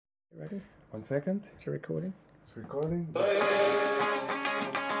Ready? 1 second. It's a recording. It's recording.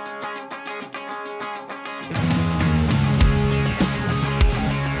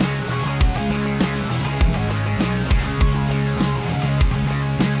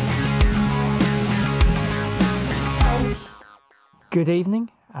 Good evening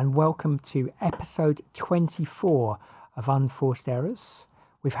and welcome to episode 24 of Unforced Errors.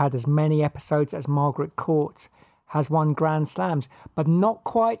 We've had as many episodes as Margaret Court has won Grand Slams, but not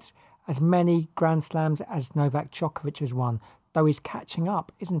quite as many Grand Slams as Novak Djokovic has won, though he's catching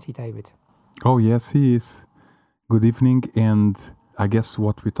up, isn't he, David? Oh, yes, he is. Good evening, and I guess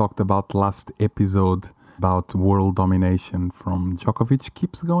what we talked about last episode about world domination from Djokovic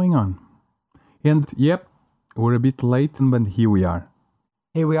keeps going on. And, yep, we're a bit late, but here we are.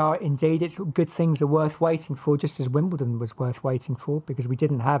 Here we are indeed. It's good things are worth waiting for, just as Wimbledon was worth waiting for, because we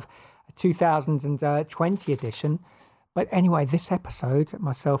didn't have a 2020 edition. But anyway, this episode,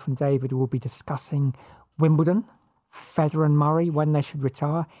 myself and David will be discussing Wimbledon, Federer and Murray, when they should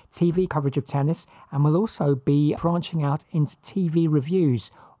retire, TV coverage of tennis, and we'll also be branching out into TV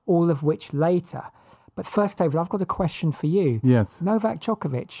reviews, all of which later. But first, David, I've got a question for you. Yes. Novak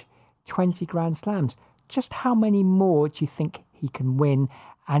Djokovic, 20 Grand Slams. Just how many more do you think he can win?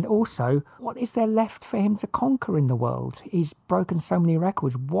 And also, what is there left for him to conquer in the world? He's broken so many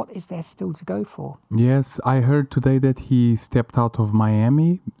records. What is there still to go for? Yes, I heard today that he stepped out of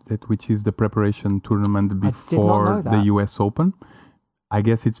Miami, which is the preparation tournament before the US Open. I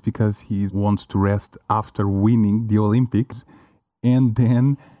guess it's because he wants to rest after winning the Olympics and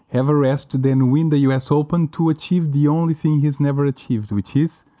then have a rest to then win the US Open to achieve the only thing he's never achieved, which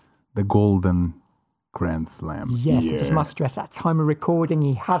is the Golden Grand Slam. Yes, I just must stress, at time of recording,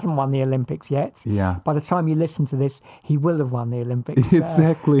 he hasn't won the Olympics yet. Yeah. By the time you listen to this, he will have won the Olympics.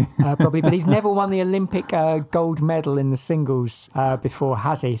 Exactly. Probably, but he's never won the Olympic gold medal in the singles before,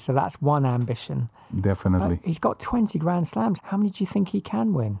 has he? So that's one ambition. Definitely. But he's got 20 Grand Slams. How many do you think he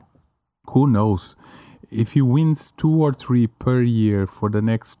can win? Who knows? If he wins 2 or 3 per year for the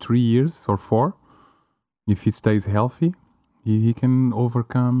next 3 years or 4, if he stays healthy, he can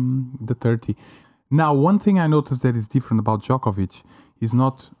overcome the 30. Now, one thing I noticed that is different about Djokovic is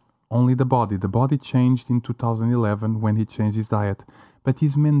not only the body. The body changed in 2011 when he changed his diet. But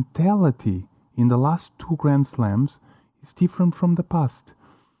his mentality in the last 2 Grand Slams is different from the past.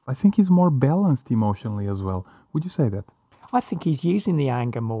 I think he's more balanced emotionally as well. Would you say that? I think he's using the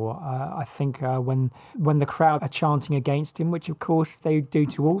anger more. I think when the crowd are chanting against him, which of course they do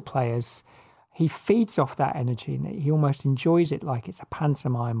to all players, he feeds off that energy and he almost enjoys it like it's a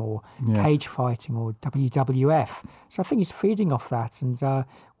pantomime or cage fighting or WWF. So I think he's feeding off that. And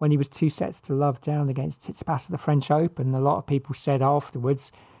when he was 2-0 down against Tsitsipas at the French Open, a lot of people said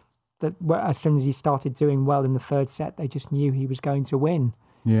afterwards that as soon as he started doing well in the 3rd set, they just knew he was going to win.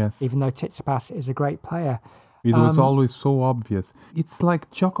 Yes. Even though Tsitsipas is a great player. It was always so obvious. It's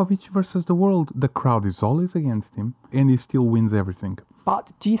like Djokovic versus the world. The crowd is always against him and he still wins everything.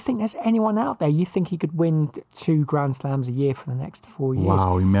 But do you think there's anyone out there? You think he could win 2 Grand Slams a year for the next 4 years?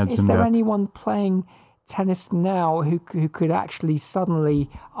 Wow, imagine that. Is there anyone playing tennis now who could actually suddenly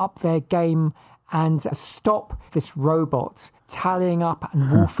up their game and stop this robot tallying up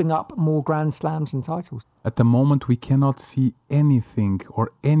and wolfing up more Grand Slams and titles? At the moment, we cannot see anything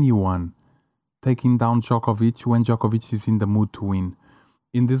or anyone taking down Djokovic when Djokovic is in the mood to win.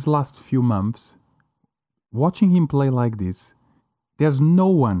 In these last few months, watching him play like this, there's no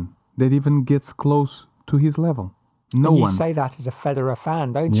one that even gets close to his level. No one. You say that as a Federer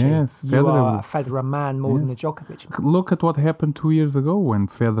fan, don't you? Yes. You are a Federer man more than a Djokovic man. Look at what happened 2 years ago when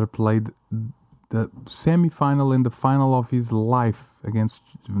Federer played the semi-final and the final of his life against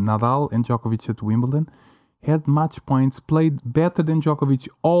Nadal and Djokovic at Wimbledon. Had match points, played better than Djokovic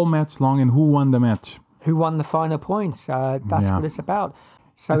all match long, and who won the match? Who won the final points? That's what it's about.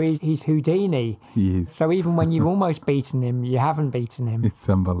 So he's Houdini. He is. So even when you've almost beaten him, you haven't beaten him. It's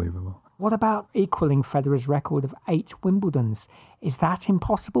unbelievable. What about equaling Federer's record of 8 Wimbledons? Is that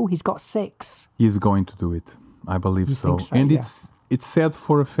impossible? He's got 6. He's going to do it. I believe You so. think so, And yeah. it's sad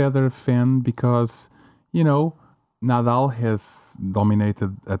for a Federer fan because, Nadal has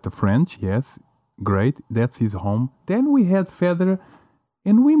dominated at the French, yes. Great, that's his home. Then we had Federer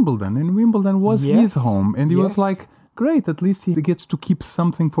in Wimbledon, and Wimbledon was his home. And he was like, great, at least he gets to keep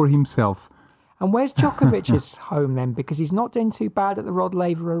something for himself. And where's Djokovic's home then? Because he's not doing too bad at the Rod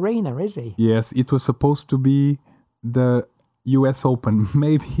Laver Arena, is he? Yes, it was supposed to be the US Open.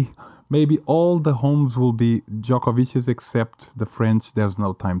 Maybe all the homes will be Djokovic's except the French. There's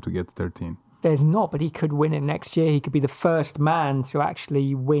no time to get 13. There's not, but he could win it next year. He could be the first man to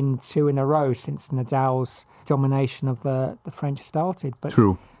actually win 2 in a row since Nadal's domination of the French started. But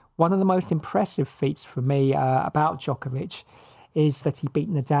True. One of the most impressive feats for me about Djokovic is that he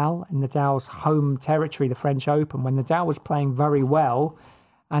beat Nadal in Nadal's home territory, the French Open, when Nadal was playing very well.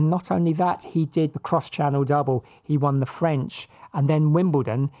 And not only that, he did the cross-channel double. He won the French and then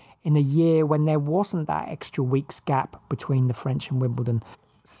Wimbledon in a year when there wasn't that extra week's gap between the French and Wimbledon.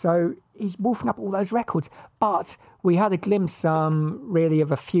 So he's wolfing up all those records. But we had a glimpse, really,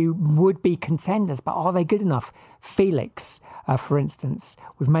 of a few would-be contenders. But are they good enough? Felix, for instance.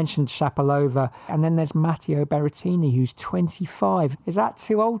 We've mentioned Shapovalova. And then there's Matteo Berrettini, who's 25. Is that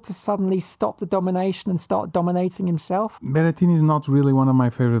too old to suddenly stop the domination and start dominating himself? Berrettini is not really one of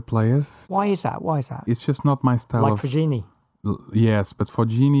my favorite players. Why is that? It's just not my style. Like Fognini? Yes, but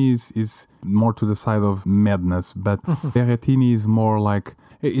Fognini is more to the side of madness. But Berrettini is more like...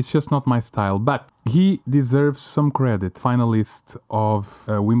 It's just not my style, but he deserves some credit. Finalist of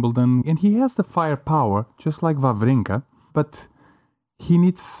Wimbledon, and he has the firepower, just like Wawrinka, but he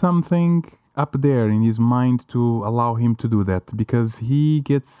needs something up there in his mind to allow him to do that, because he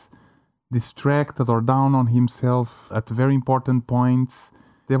gets distracted or down on himself at very important points.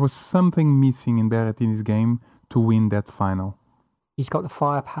 There was something missing in Berrettini's game to win that final. He's got the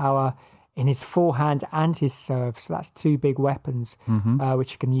firepower in his forehand and his serve, so that's two big weapons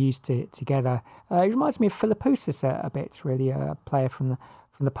which you can use together. He reminds me of Philippoussis a bit, really, a player from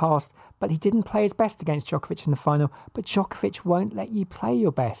the past, but he didn't play his best against Djokovic in the final. But Djokovic won't let you play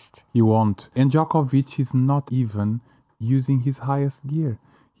your best. He won't. And Djokovic is not even using his highest gear.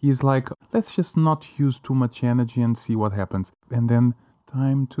 He's like, let's just not use too much energy and see what happens. And then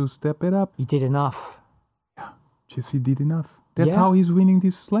time to step it up. He did enough. Yeah, just he did enough. That's how he's winning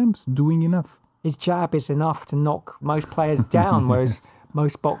these slams, doing enough. His jab is enough to knock most players down, whereas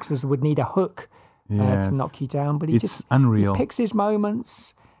most boxers would need a hook to knock you down. But it's unreal. He picks his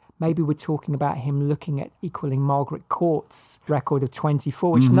moments. Maybe we're talking about him looking at equaling Margaret Court's record of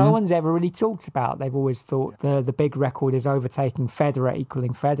 24, which no one's ever really talked about. They've always thought the big record is overtaking Federer,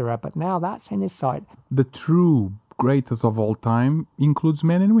 equaling Federer, but now that's in his sight. The true greatest of all time includes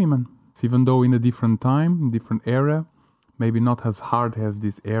men and women. Even though in a different time, different era, maybe not as hard as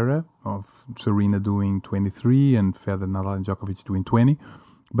this era of Serena doing 23 and Federer, Nadal and Djokovic doing 20.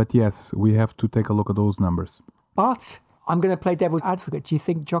 But yes, we have to take a look at those numbers. But I'm going to play devil's advocate. Do you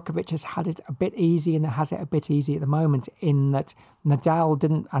think Djokovic has had it a bit easy and has it a bit easy at the moment in that Nadal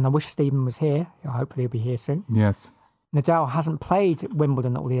didn't, and I wish Stephen was here, hopefully he'll be here soon. Yes. Nadal hasn't played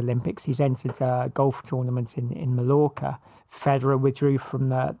Wimbledon or the Olympics. He's entered a golf tournament in Mallorca. Federer withdrew from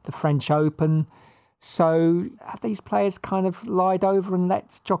the French Open. So have these players kind of lied over and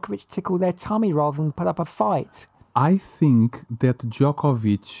let Djokovic tickle their tummy rather than put up a fight? I think that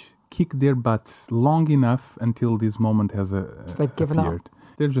Djokovic kicked their butts long enough until this moment has so they've given appeared. Up.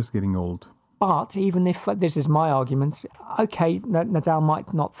 They're just getting old. But even if, this is my argument, okay, Nadal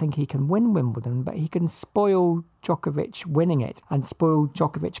might not think he can win Wimbledon, but he can spoil Djokovic winning it and spoil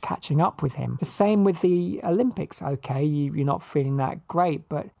Djokovic catching up with him. The same with the Olympics. Okay, you're not feeling that great,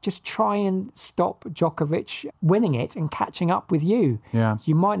 but just try and stop Djokovic winning it and catching up with you. Yeah.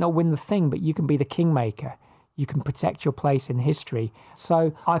 You might not win the thing, but you can be the kingmaker. You can protect your place in history.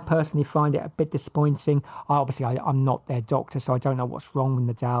 So I personally find it a bit disappointing. I'm not their doctor, so I don't know what's wrong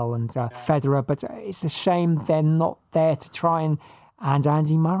with Nadal and Federer, but it's a shame they're not there to try and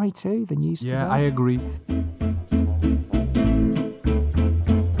Andy Murray too, the news today. Yeah, I agree.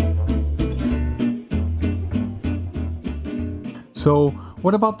 So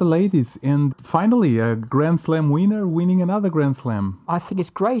what about the ladies? And finally, a Grand Slam winner winning another Grand Slam. I think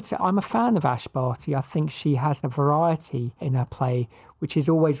it's great. I'm a fan of Ash Barty. I think she has a variety in her play, which is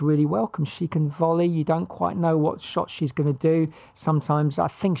always really welcome. She can volley. You don't quite know what shot she's going to do. Sometimes I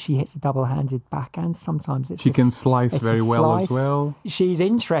think she hits a double-handed backhand. Sometimes she can slice very well as well. She's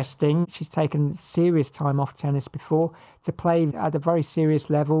interesting. She's taken serious time off tennis before to play at a very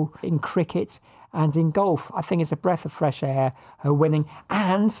serious level in cricket and in golf. I think it's a breath of fresh air, her winning.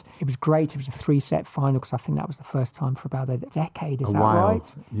 And it was great. It was a 3-set final because I think that was the first time for about a decade. Is that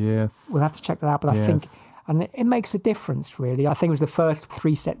right? Yes. We'll have to check that out. But I think, and it makes a difference, really. I think it was the first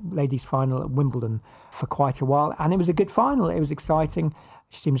 3-set ladies final at Wimbledon for quite a while. And it was a good final. It was exciting.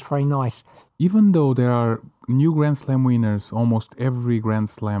 She seems very nice. Even though there are new Grand Slam winners almost every Grand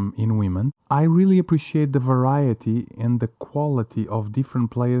Slam in women, I really appreciate the variety and the quality of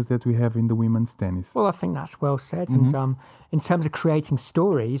different players that we have in the women's tennis. Well, I think that's well said. And in terms of creating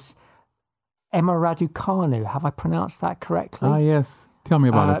stories, Emma Raducanu, have I pronounced that correctly? Ah, yes. Tell me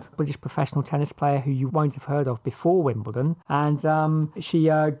about it. British professional tennis player who you won't have heard of before Wimbledon. And she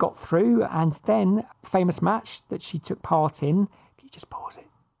got through, and then famous match that she took part in. Can you just pause it?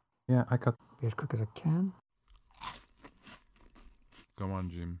 Yeah, I got... Be as quick as I can. Come on,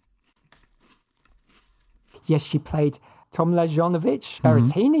 Jim. Yes, she played Tomljanovic,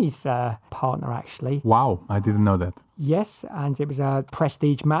 Berrettini's partner, actually. Wow, I didn't know that. Yes, and it was a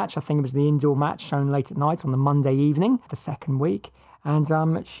prestige match. I think it was the indoor match shown late at night on the Monday evening, the second week. And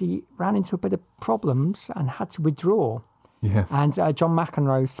she ran into a bit of problems and had to withdraw. Yes. And John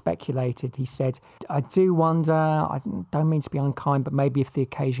McEnroe speculated. He said, I do wonder, I don't mean to be unkind, but maybe if the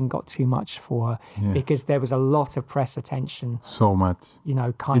occasion got too much for her, because there was a lot of press attention. So much.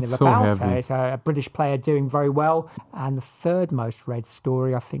 Kind it's of so about heavy. her. It's a British player doing very well. And the third most read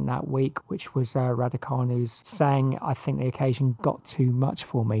story, I think, that week, which was Raducanu's saying, I think the occasion got too much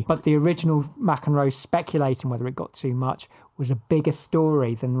for me. But the original McEnroe speculating whether it got too much was a bigger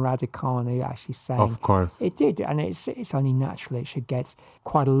story than Raducanu actually saying. Of course. It did, and it's only natural it should get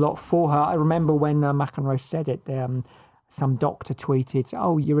quite a lot for her. I remember when McEnroe said it, some doctor tweeted,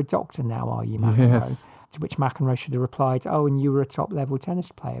 "Oh, you're a doctor now, are you, McEnroe?" Yes. To which McEnroe should have replied, "Oh, and you were a top-level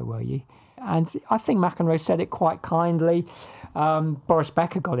tennis player, were you?" And I think McEnroe said it quite kindly. Boris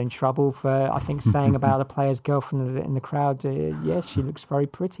Becker got in trouble for, I think, saying about a player's girlfriend in the crowd, yes, she looks very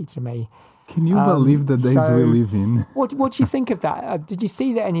pretty to me. Can you believe the days we live in? What do you think of that? Did you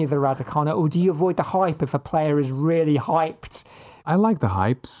see any of the Raducanu, or do you avoid the hype if a player is really hyped? I like the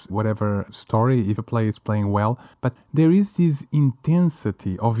hypes, whatever story, if a player is playing well. But there is this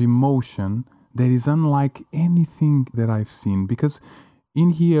intensity of emotion that is unlike anything that I've seen. Because in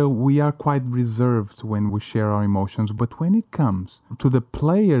here, we are quite reserved when we share our emotions. But when it comes to the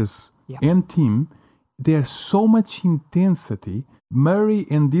players and team, there's so much intensity. Murray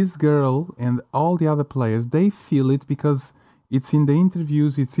and this girl and all the other players, they feel it because it's in the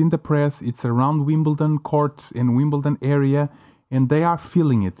interviews, it's in the press, it's around Wimbledon courts and Wimbledon area, and they are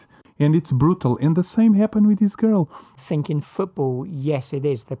feeling it. And it's brutal. And the same happened with this girl. I think in football, yes, it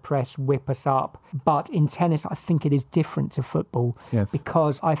is. The press whip us up. But in tennis, I think it is different to football. Yes.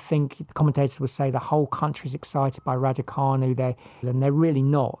 Because I think the commentators would say the whole country's excited by Raducanu, and they're really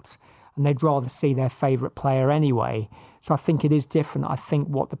not. And they'd rather see their favourite player anyway. So I think it is different. I think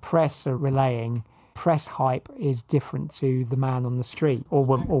what the press are relaying, press hype, is different to the man on the street or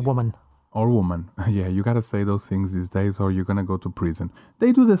woman. Or woman. Yeah, you got to say those things these days or you're going to go to prison.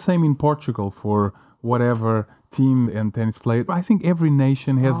 They do the same in Portugal for whatever team and tennis player. I think every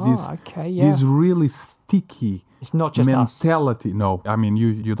nation has this really sticky it's not just mentality. Us. No, I mean,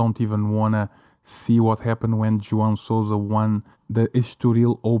 you don't even want to see what happened when João Sousa won the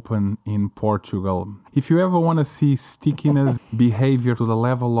Estoril Open in Portugal. If you ever want to see stickiness behavior to the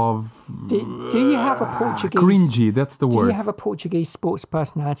level of do you have a Portuguese cringy, that's the word. Do you have a Portuguese sports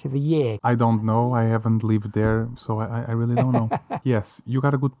personality of the year? I don't know. I haven't lived there, so I really don't know. Yes, you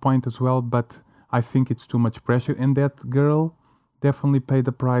got a good point as well, but I think it's too much pressure, and that girl definitely paid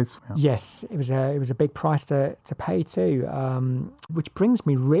the price. Yeah. Yes, it was a big price to pay too, which brings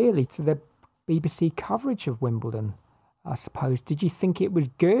me really to the BBC coverage of Wimbledon, I suppose. Did you think it was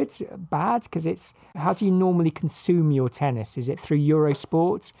good, bad? Because how do you normally consume your tennis? Is it through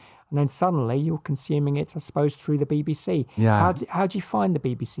Eurosport? And then suddenly you're consuming it, I suppose, through the BBC. Yeah. How do you find the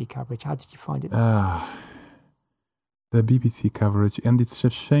BBC coverage? How did you find it? The BBC coverage. And it's a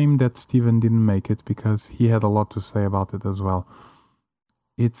shame that Stephen didn't make it because he had a lot to say about it as well.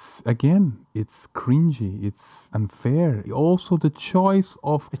 It's cringy, it's unfair. Also the choice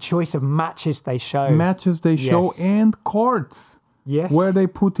of matches they show. Yes. And courts. Yes. Where they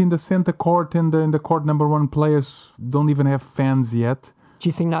put in the center court and in the court number one players don't even have fans yet. Do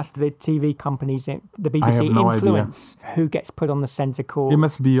you think that's the TV companies, the BBC I have no influence, idea. Who gets put on the center court? It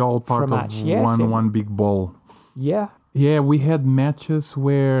must be all part of one big ball. Yeah. Yeah, we had matches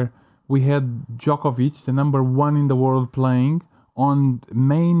where we had Djokovic, the number one in the world, playing on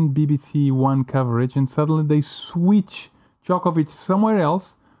main BBC One coverage, and suddenly they switch Djokovic somewhere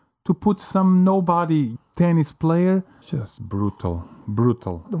else to put some nobody tennis player. Just brutal.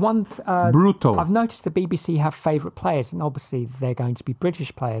 The ones brutal. I've noticed the BBC have favourite players, and obviously they're going to be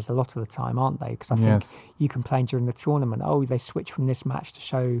British players a lot of the time, aren't they? Because I think you complain during the tournament, they switch from this match to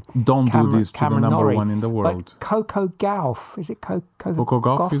show don't do this to Cameron the number Norrie. one in the world. But Coco Gauff, is it Coco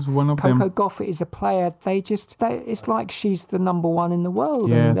Gauff is one of them. Coco Gauff is a player. It's like she's the number one in the world,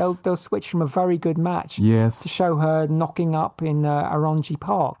 yes. and they'll switch from a very good match yes. to show her knocking up in Aronji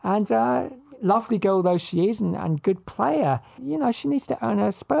Park. And lovely girl though she is, and good player, she needs to earn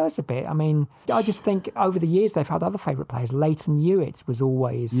her spurs a bit. I mean, I just think over the years they've had other favourite players. Leighton Hewitt was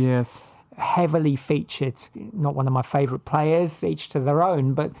always heavily featured. Not one of my favourite players, each to their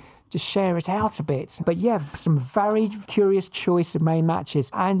own, but just share it out a bit. But yeah, some very curious choice of main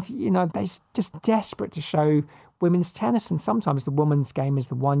matches, and they're just desperate to show women's tennis, and sometimes the women's game is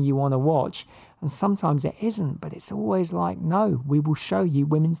the one you want to watch, and sometimes it isn't, but it's always like, no, we will show you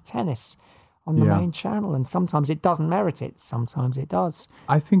women's tennis. on the main channel, and sometimes it doesn't merit it, sometimes it does.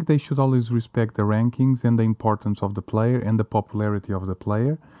 I think they should always respect the rankings and the importance of the player and the popularity of the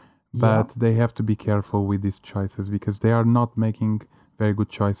player, but they have to be careful with these choices because they are not making very good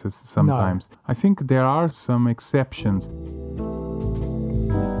choices sometimes. No. I think there are some exceptions.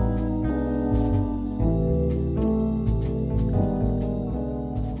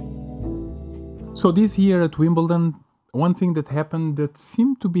 So this year at Wimbledon, one thing that happened that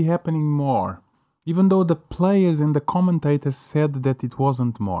seemed to be happening more, even though the players and the commentators said that it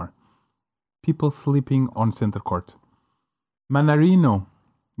wasn't more. People sleeping on center court. Mannarino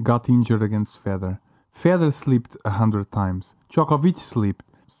got injured against Federer. Federer slept 100 times. Djokovic slept.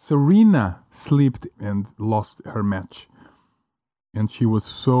 Serena slept and lost her match. And she was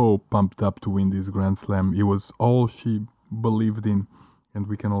so pumped up to win this Grand Slam. It was all she believed in. And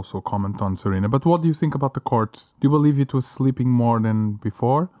we can also comment on Serena. But what do you think about the courts? Do you believe it was sleeping more than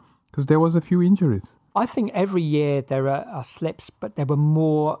before? Because there was a few injuries. I think every year there are slips, but there were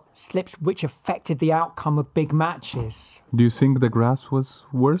more slips which affected the outcome of big matches. Do you think the grass was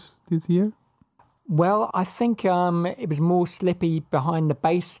worse this year? Well, I think it was more slippy behind the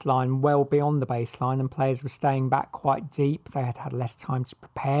baseline, well beyond the baseline, and players were staying back quite deep. They had had less time to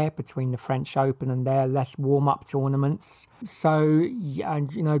prepare between the French Open and their less warm-up tournaments. So,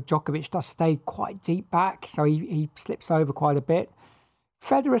 Djokovic does stay quite deep back, so he slips over quite a bit.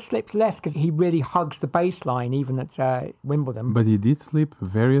 Federer slips less because he really hugs the baseline, even at Wimbledon. But he did slip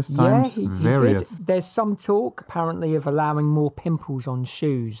various times. Yeah, he did. There's some talk, apparently, of allowing more pimples on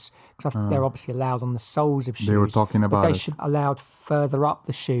shoes. Because they're obviously allowed on the soles of shoes. They were talking about but they should be allowed further up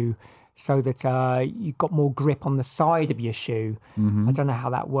the shoe so that you've got more grip on the side of your shoe. Mm-hmm. I don't know how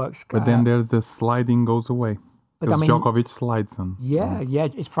that works. But then there's the sliding goes away. Because Djokovic slides on. Yeah,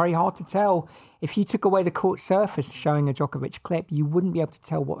 it's very hard to tell. If you took away the court surface showing a Djokovic clip, you wouldn't be able to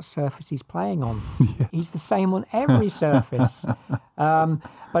tell what surface he's playing on. Yeah. He's the same on every surface.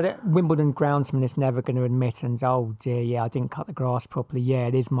 But Wimbledon groundsman is never going to admit, and oh dear, I didn't cut the grass properly. Yeah,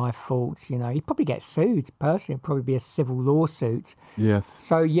 it is my fault. He'd probably get sued personally. It'd probably be a civil lawsuit. Yes.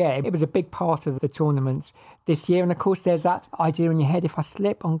 So yeah, it was a big part of the tournament this year. And of course, there's that idea in your head: if I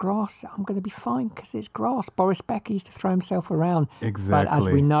slip on grass, I'm going to be fine because it's grass. Boris Becker used to throw himself around. Exactly. But as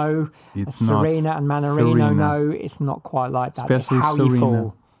we know, Serena and Mannarino know it's not quite like that. Especially it's how Serena. You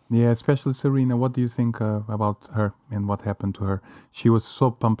fall. Yeah, especially Serena. What do you think about her and what happened to her? She was so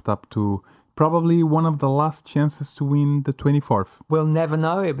pumped up to probably one of the last chances to win the 24th. We'll never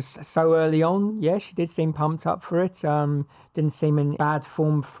know. It was so early on. Yeah, she did seem pumped up for it. Didn't seem in bad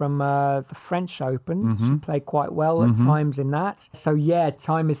form from the French Open. Mm-hmm. She played quite well at times in that. So yeah,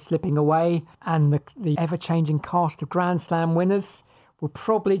 time is slipping away, and the ever-changing cast of Grand Slam winners will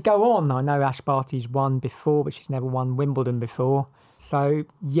probably go on. I know Ash Barty's won before, but she's never won Wimbledon before. So,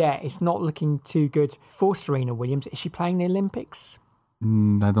 yeah, it's not looking too good for Serena Williams. Is she playing the Olympics?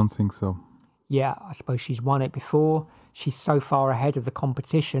 I don't think so. Yeah, I suppose she's won it before. She's so far ahead of the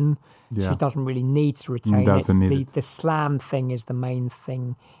competition. Yeah. She doesn't really need to retain it. The slam thing is the main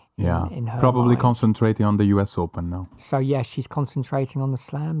thing. In her probably mind. Concentrating on the US Open now. So yeah, she's concentrating on the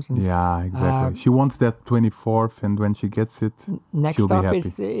slams. And, yeah, exactly. She wants that 24th, and when she gets it, next she'll up be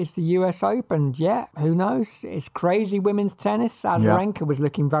happy. is the US Open. Yeah, who knows? It's crazy women's tennis. Azarenka was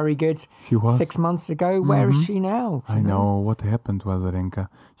looking very good 6 months ago. Where is she now? I know what happened to Azarenka.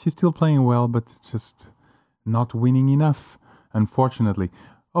 She's still playing well, but just not winning enough, unfortunately.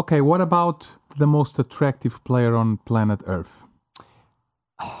 Okay, what about the most attractive player on planet Earth?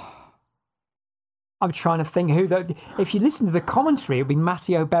 I'm trying to think if you listen to the commentary, it would be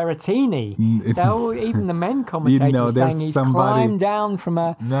Matteo Berrettini. Even the men commentators were saying he's climbed down from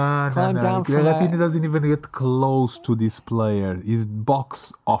a... No. Berrettini doesn't even get close to this player. He's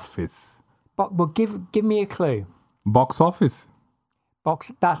box office. Well, give me a clue. Box office.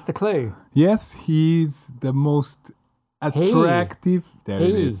 That's the clue. Yes, he's the most attractive. It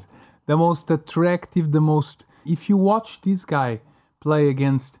is. The most attractive, If you watch this guy play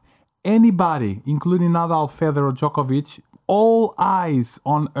against anybody, including Nadal, Federer, or Djokovic, all eyes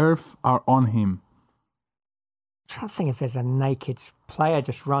on earth are on him. I'm trying to think if there's a naked player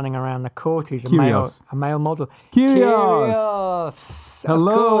just running around the court who's a male model. Kyrgios!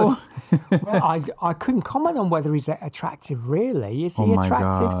 Hello! Well, I couldn't comment on whether he's attractive, really. Is he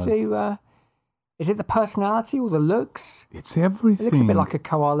attractive to... Is it the personality or the looks? It's everything. It looks a bit like a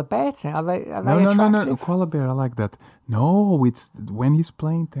koala bear. Are they attractive? No. Koala bear, I like that. No, it's when he's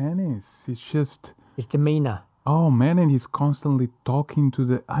playing tennis. It's just... His demeanor. Oh, man, and he's constantly talking to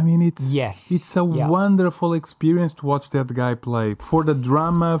the... I mean, it's a wonderful experience to watch that guy play. For the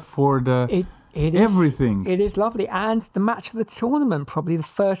drama, for the... It is, everything. It is lovely. And the match of the tournament, probably the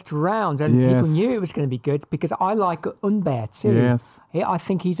first round. And people knew it was going to be good because I like Unber too. Yes. I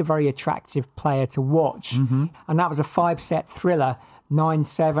think he's a very attractive player to watch. Mm-hmm. And that was a 5-set thriller,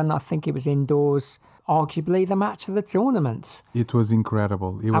 9-7. I think it was indoors. Arguably the match of the tournament. It was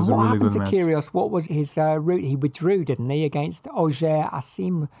incredible. It was a really good match. And what happened to Kyrgios? What was his route? He withdrew, didn't he, against Auger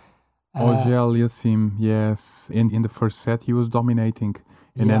Assim? Auger Aliassime, yes. In the first set, he was dominating.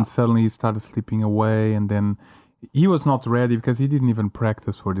 And then suddenly he started slipping away. And then he was not ready because he didn't even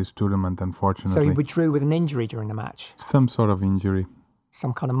practice for this tournament, unfortunately. So he withdrew with an injury during the match? Some sort of injury.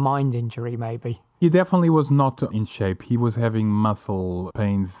 Some kind of mind injury, maybe. He definitely was not in shape. He was having muscle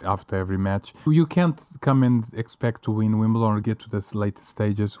pains after every match. You can't come and expect to win Wimbledon or get to the later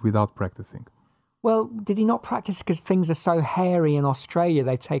stages without practicing. Well, did he not practice because things are so hairy in Australia?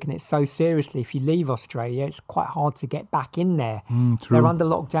 They've taken it so seriously. If you leave Australia, it's quite hard to get back in there. True. They're under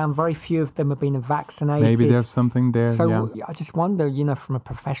lockdown. Very few of them have been vaccinated. Maybe there's something there. So I just wonder, from a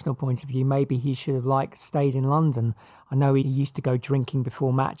professional point of view, maybe he should have stayed in London. I know he used to go drinking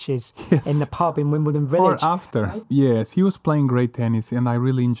before matches in the pub in Wimbledon Village. Or after. Right? Yes, he was playing great tennis and I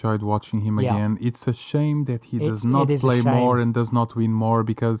really enjoyed watching him again. It's a shame that he does not play more and does not win more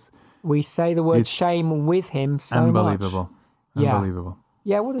because... We say the word shame with him so unbelievable. much. Unbelievable.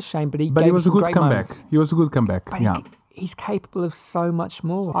 Yeah, what a shame. But he was a good comeback. Moments. He was a good comeback. But he's capable of so much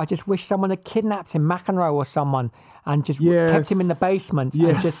more. I just wish someone had kidnapped him, McEnroe or someone, and just kept him in the basement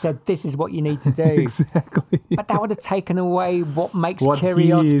and just said, this is what you need to do. Exactly. But that would have taken away what makes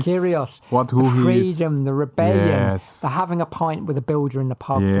Kyrgios. The freedom, the rebellion, the having a pint with a builder in the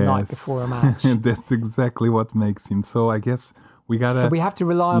pub the night before a match. That's exactly what makes him. So I guess we have to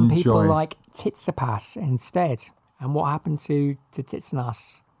rely on people like Tsitsipas instead. And what happened to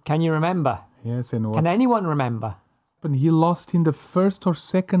Tsitsipas? Can you remember? Yes, and what? Can anyone remember? But he lost in the first or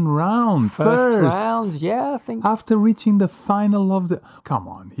second round. First round, yeah, I think. After reaching the final of the... Come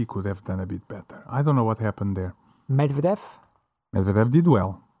on, he could have done a bit better. I don't know what happened there. Medvedev did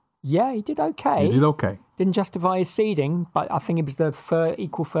well. Yeah, he did okay. Didn't justify his seeding, but I think it was the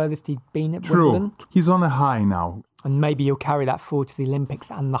equal furthest he'd been at Wimbledon. He's on a high now. And maybe he'll carry that forward to the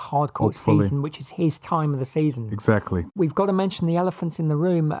Olympics and the hardcourt season, which is his time of the season. Exactly. We've got to mention the elephants in the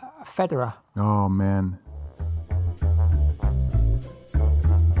room, Federer. Oh, man.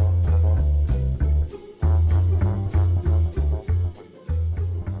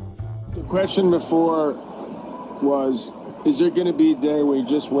 The question before was, is there going to be a day where he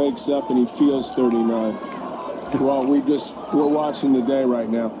just wakes up and he feels 39? Well, we're watching the day right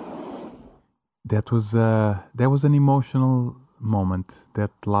now. That was an emotional moment,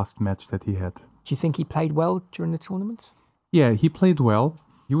 that last match that he had. Do you think he played well during the tournament? Yeah, he played well.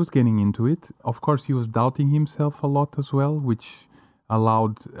 He was getting into it. Of course, he was doubting himself a lot as well, which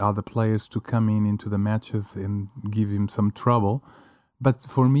allowed other players to come into the matches and give him some trouble. But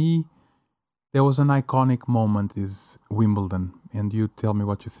for me, there was an iconic moment is Wimbledon, and you tell me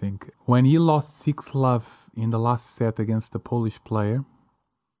what you think. When he lost 6-love in the last set against the Polish player,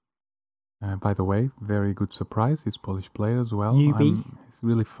 by the way, very good surprise, he's Polish player as well. He's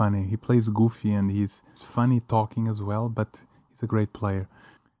really funny. He plays goofy and he's funny talking as well, but he's a great player.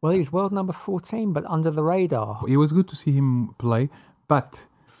 Well, he was world number 14, but under the radar. It was good to see him play, but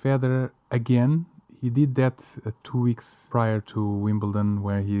Federer, again, he did that 2 weeks prior to Wimbledon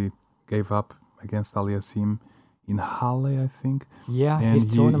where he gave up against Aliassime in Halle, I think. Yeah, and his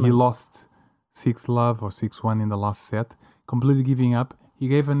tournament. He lost 6-love or 6-1 in the last set, completely giving up. He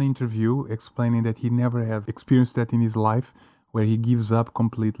gave an interview explaining that he never had experienced that in his life, where he gives up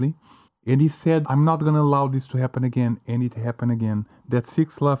completely. And he said, I'm not going to allow this to happen again. And it happened again. That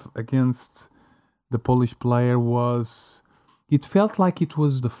 6-love against the Polish player it felt like it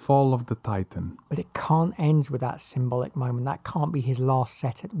was the fall of the Titan. But it can't end with that symbolic moment. That can't be his last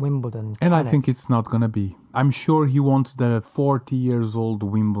set at Wimbledon. And I think it's not going to be. I'm sure he wants the 40 years old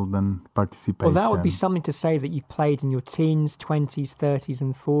Wimbledon participation. Well, that would be something to say that you played in your teens, 20s, 30s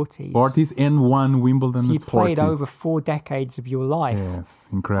and 40s. 40s and won Wimbledon so at 40. You played over 4 decades of your life. Yes,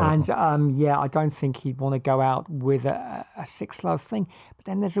 incredible. And I don't think he'd want to go out with a 6-love thing. But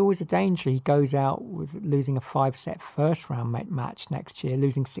then there's always a danger. He goes out with losing a 5-set first round match next year,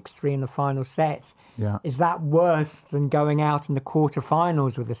 losing 6-3 in the final set. Yeah. Is that worse than going out in the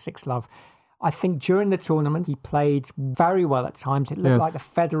quarterfinals with a 6-love? I think during the tournament, he played very well at times. It looked like the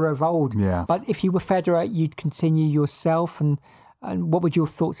Federer of old. Yes. But if you were Federer, you'd continue yourself. And what would your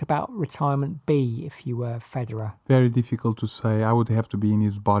thoughts about retirement be if you were Federer? Very difficult to say. I would have to be in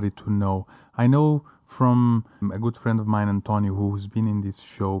his body to know. I know from a good friend of mine, Antonio, who's been in this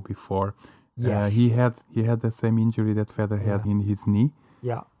show before. Yes. He had the same injury that Federer had in his knee.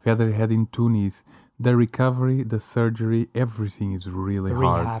 Yeah. Federer had in Tunis. The recovery, the surgery, everything is really The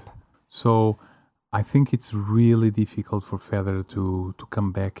hard. rehab. So I think it's really difficult for Federer to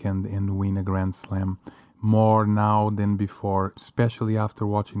come back and win a Grand Slam more now than before, especially after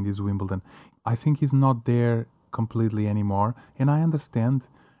watching this Wimbledon. I think he's not there completely anymore, and I understand.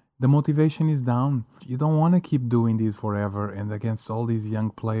 The motivation is down. You don't want to keep doing this forever and against all these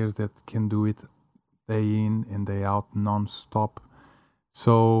young players that can do it day in and day out non-stop.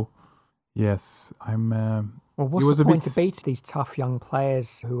 So, yes, Well, what's the point to beat these tough young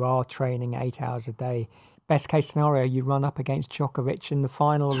players who are training 8 hours a day? Best case scenario, you run up against Djokovic in the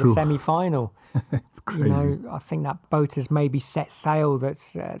final or the semi-final. It's crazy. I think that boat has maybe set sail.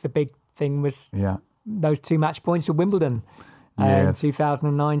 That's the big thing was those 2 match points at Wimbledon in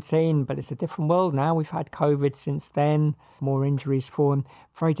 2019. But it's a different world now. We've had COVID since then, more injuries for him.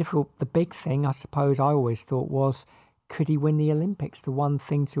 Very difficult. The big thing, I suppose, I always thought was, could he win the Olympics? The one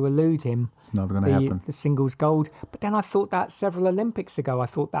thing to elude him. It's not going to happen. The singles gold. But then I thought that several Olympics ago. I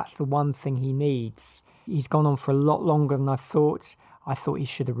thought that's the one thing he needs. He's gone on for a lot longer than I thought. I thought he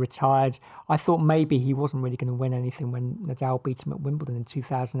should have retired. I thought maybe he wasn't really going to win anything when Nadal beat him at Wimbledon in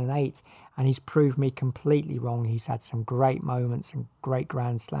 2008. And he's proved me completely wrong. He's had some great moments and great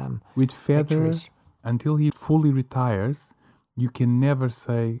Grand Slam With Federer, victories. Until he fully retires, you can never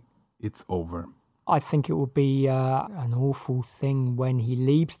say it's over. I think it would be an awful thing when he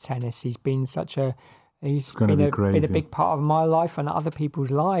leaves tennis. He's been been a big part of my life and other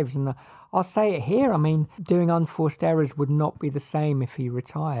people's lives. And I'll say it here. I mean, doing unforced errors would not be the same if he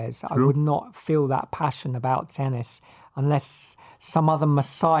retires. True. I would not feel that passion about tennis unless some other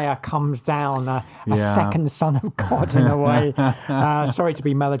messiah comes down, a second son of God in a way. Sorry to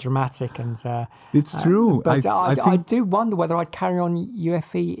be melodramatic. It's true. But I do wonder whether I'd carry on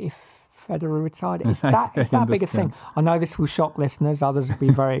UFE if Federer retired. Is that big a thing? I know this will shock listeners. Others will be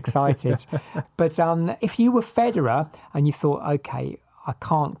very excited. But if you were Federer and you thought, okay, I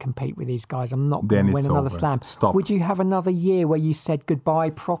can't compete with these guys, I'm not going to win another slam. Stop. Would you have another year where you said goodbye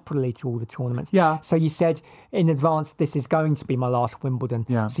properly to all the tournaments? Yeah. So you said in advance, this is going to be my last Wimbledon.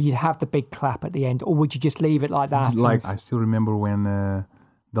 Yeah. So you'd have the big clap at the end, or would you just leave it like that? Like I still remember when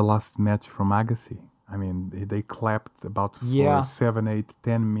the last match from Agassi. I mean, they clapped about for 7, 8,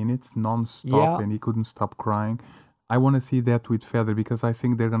 10 minutes non-stop, and he couldn't stop crying. I want to see that with Federer because I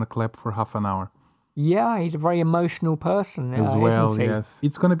think they're going to clap for half an hour. Yeah, he's a very emotional person as well. Isn't he? Yes,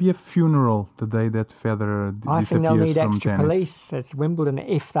 it's going to be a funeral the day that Federer disappears from tennis. I think they'll need extra police at Wimbledon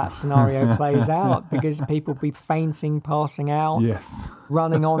if that scenario plays out, because people will be fainting, passing out,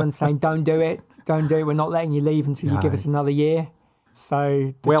 running on and saying, "Don't do it, don't do it. We're not letting you leave until you give us another year."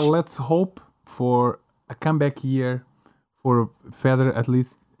 So, let's hope for a comeback year for Federer. At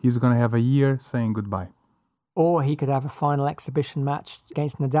least he's going to have a year saying goodbye. Or he could have a final exhibition match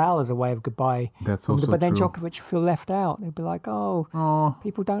against Nadal as a way of goodbye. That's also true. But then Djokovic will feel left out. He'll be like, oh,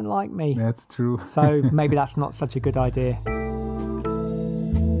 people don't like me. That's true. So maybe that's not such a good idea.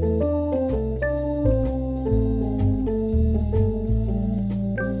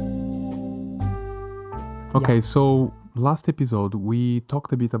 Okay, so last episode we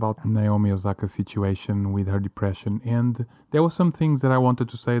talked a bit about Naomi Osaka's situation with her depression, and there were some things that I wanted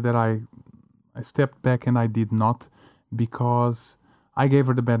to say that I stepped back and I did not, because I gave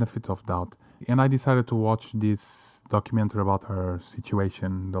her the benefit of doubt. And I decided to watch this documentary about her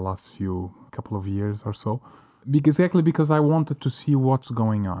situation the last couple of years or so. Exactly because I wanted to see what's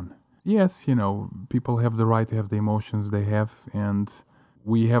going on. Yes, people have the right to have the emotions they have, and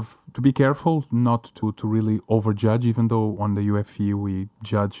we have to be careful not to really overjudge, even though on the UFE we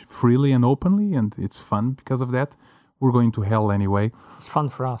judge freely and openly, and it's fun because of that. We're going to hell anyway. It's fun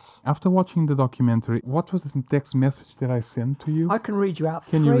for us. After watching the documentary, what was the text message that I sent to you? I can read you out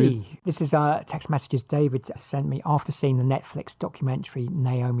 3. You read? This is text messages David sent me after seeing the Netflix documentary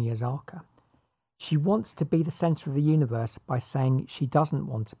Naomi Osaka. She wants to be the centre of the universe by saying she doesn't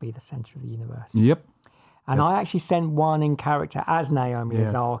want to be the centre of the universe. Yep. And I actually sent one in character as Naomi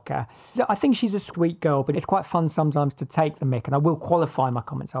Osaka. I think she's a sweet girl, but it's quite fun sometimes to take the mick, and I will qualify my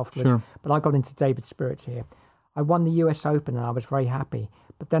comments afterwards. Sure. But I got into David's spirit here. I won the US Open and I was very happy.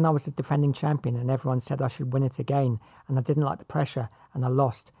 But then I was the defending champion and everyone said I should win it again. And I didn't like the pressure and I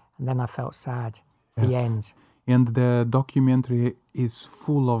lost. And then I felt sad. The end. And the documentary is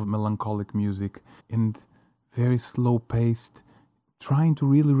full of melancholic music and very slow-paced, trying to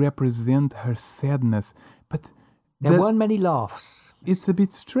really represent her sadness. But there weren't many laughs. It's a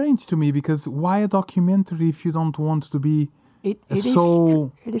bit strange to me, because why a documentary if you don't want to be It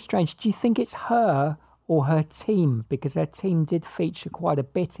is strange. Do you think it's her or her team? Because her team did feature quite a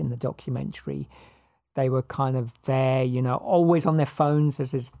bit in the documentary. They were kind of there, always on their phones,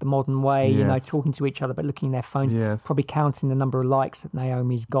 as is the modern way, Yes. talking to each other, but looking at their phones, Yes. probably counting the number of likes that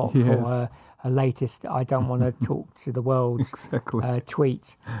Naomi's got for Yes. her latest "I don't want to talk to the world" Exactly.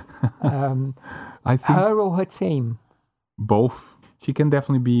 tweet. I think Her or her team? both. She can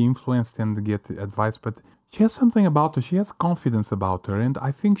definitely be influenced and get advice, but she has something about her. She has confidence about her, and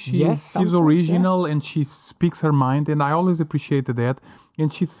I think Yes, she's sometimes, original and she speaks her mind, and I always appreciated that.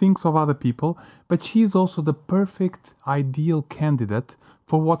 And she thinks of other people, but she is also the perfect, ideal candidate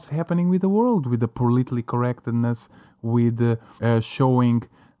for what's happening with the world, with the politically correctness, with showing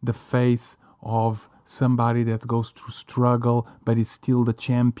the face of somebody that goes through struggle, but is still the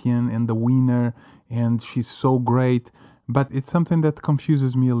champion and the winner, and she's so great. But it's something that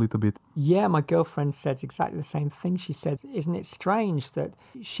confuses me a little bit. Yeah, my girlfriend said exactly the same thing. She said, isn't it strange that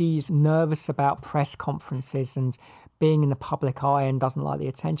she's nervous about press conferences and being in the public eye and doesn't like the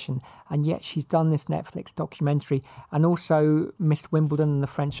attention, and yet she's done this Netflix documentary and also missed Wimbledon and the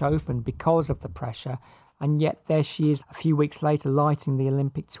French Open because of the pressure. And yet there she is a few weeks later lighting the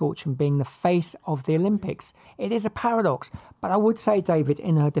Olympic torch and being the face of the Olympics. It is a paradox. But I would say, David,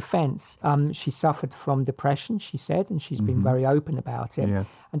 in her defence, she suffered from depression, she said, and she's been very open about it. Yes.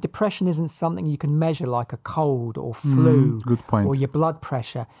 And depression isn't something you can measure like a cold or flu Good point. or your blood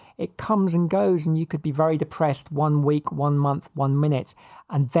pressure. It comes and goes, and you could be very depressed 1 week, 1 month, 1 minute,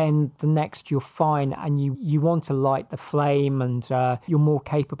 and then the next you're fine and you want to light the flame and you're more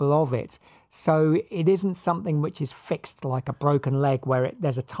capable of it. So it isn't something which is fixed like a broken leg where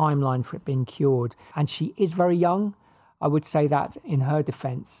there's a timeline for it being cured. And she is very young. I would say that in her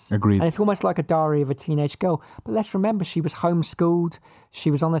defence. Agreed. And it's almost like a diary of a teenage girl. But let's remember, she was homeschooled. She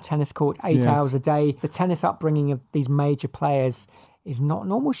was on the tennis court 8 hours a day. The tennis upbringing of these major players is not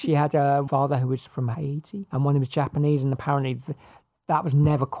normal. She had a father who was from Haiti and one who was Japanese, and apparently that was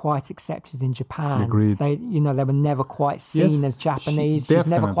never quite accepted in Japan. Agreed. They were never quite seen Yes, as Japanese. she She's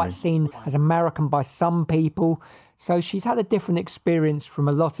never definitely. quite seen as American by some people. So she's had a different experience from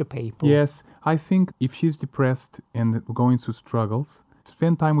a lot of people. Yes, I think if she's depressed and going through struggles,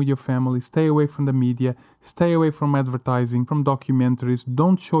 spend time with your family, stay away from the media, stay away from advertising, from documentaries,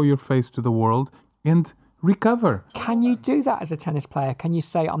 don't show your face to the world, and recover. Can you do that as a tennis player? Can you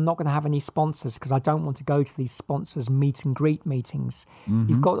say, I'm not going to have any sponsors because I don't want to go to these sponsors meet and greet meetings?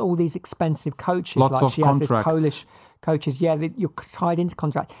 You've got all these expensive coaches, Lots like of she has this contracts. Polish coaches. Yeah, you're tied into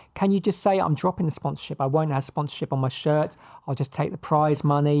contract. Can you just say, I'm dropping the sponsorship. I won't have sponsorship on my shirt. I'll just take the prize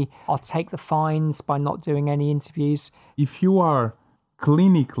money. I'll take the fines by not doing any interviews. If you are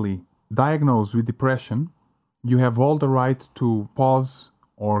clinically diagnosed with depression, you have all the right to pause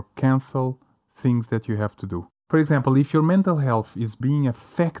or cancel things that you have to do. For example, if your mental health is being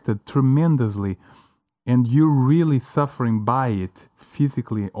affected tremendously and you're really suffering by it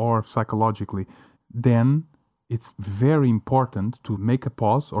physically or psychologically, then it's very important to make a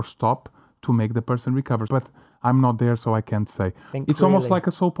pause or stop to make the person recover. But I'm not there, so I can't say. It's almost really. like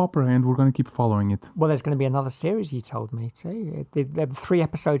a soap opera, and we're going to keep following it. Well, there's going to be another series, you told me, too. There are 3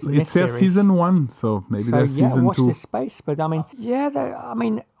 episodes in It this says series. season 1, so maybe So there's yeah, season watch 2. this space. But I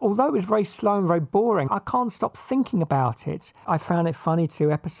mean, although it was very slow and very boring, I can't stop thinking about it. I found it funny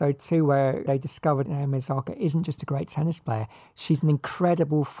too, episode 2, where they discovered Naomi Osaka isn't just a great tennis player; she's an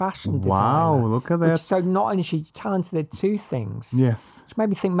incredible fashion designer. Wow, look at that. So not only is she talented at 2 things, Yes. which made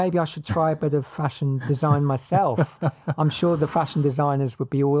me think maybe I should try a bit of fashion design myself. I'm sure the fashion designers would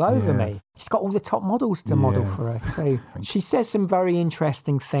be all over me. She's got all the top models to model for her. So she says some very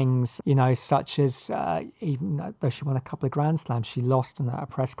interesting things, such as even though she won a couple of Grand Slams, she lost in a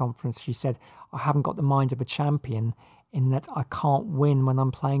press conference. She said, I haven't got the mind of a champion in that I can't win when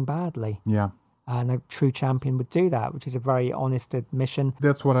I'm playing badly. Yeah. And a true champion would do that, which is a very honest admission.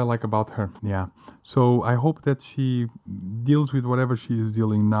 That's what I like about her. Yeah. So I hope that she deals with whatever she is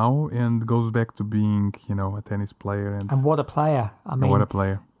dealing now and goes back to being, a tennis player. And what a player. I mean, what a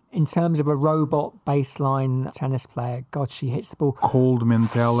player. In terms of a robot baseline tennis player, God, she hits the ball Cold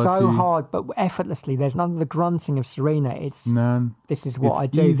mentality. so hard, but effortlessly. There's none of the grunting of Serena. It's None. This is what It's I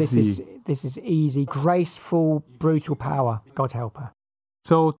do. easy. This is easy, graceful, brutal power. God help her.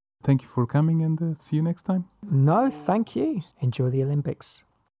 So thank you for coming, and see you next time. No, thank you. Enjoy the Olympics.